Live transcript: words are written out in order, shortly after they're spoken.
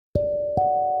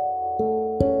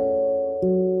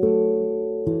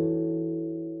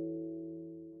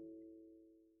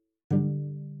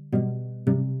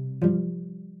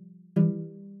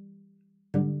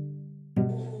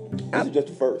This is just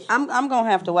the first. I'm gonna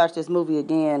have to watch this movie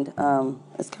again.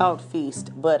 It's called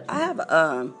Feast, but I have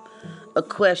a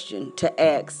question to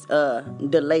ask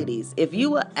the ladies. If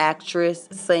you a actress,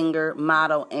 singer,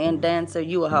 model, and dancer,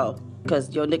 you a hoe,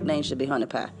 because your nickname should be Honey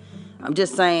Pie. I'm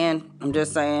just saying.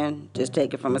 Just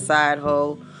take it from a side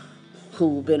hoe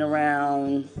who been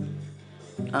around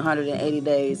 180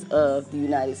 days of the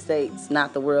United States,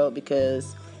 not the world,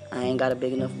 because I ain't got a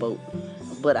big enough boat.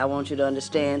 But I want you to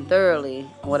understand thoroughly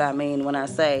what I mean when I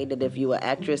say that if you are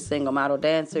actress, singer, model,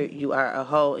 dancer, you are a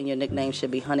hoe and your nickname should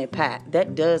be Honey Pie.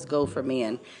 That does go for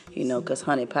men, because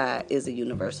Honey Pie is a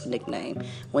universal nickname.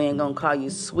 We ain't gonna call you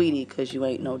Sweetie because you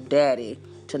ain't no daddy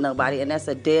to nobody, and that's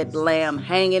a dead lamb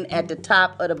hanging at the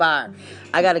top of the bar.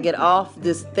 I gotta get off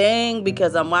this thing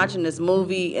because I'm watching this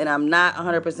movie and I'm not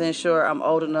 100% sure I'm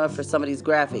old enough for some of these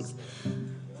graphics.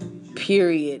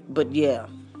 Period. But yeah.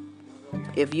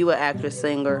 If you are actress,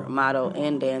 singer, model,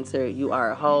 and dancer, you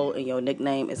are a hoe, and your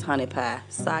nickname is Honey Pie.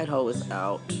 Side hoe is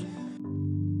out.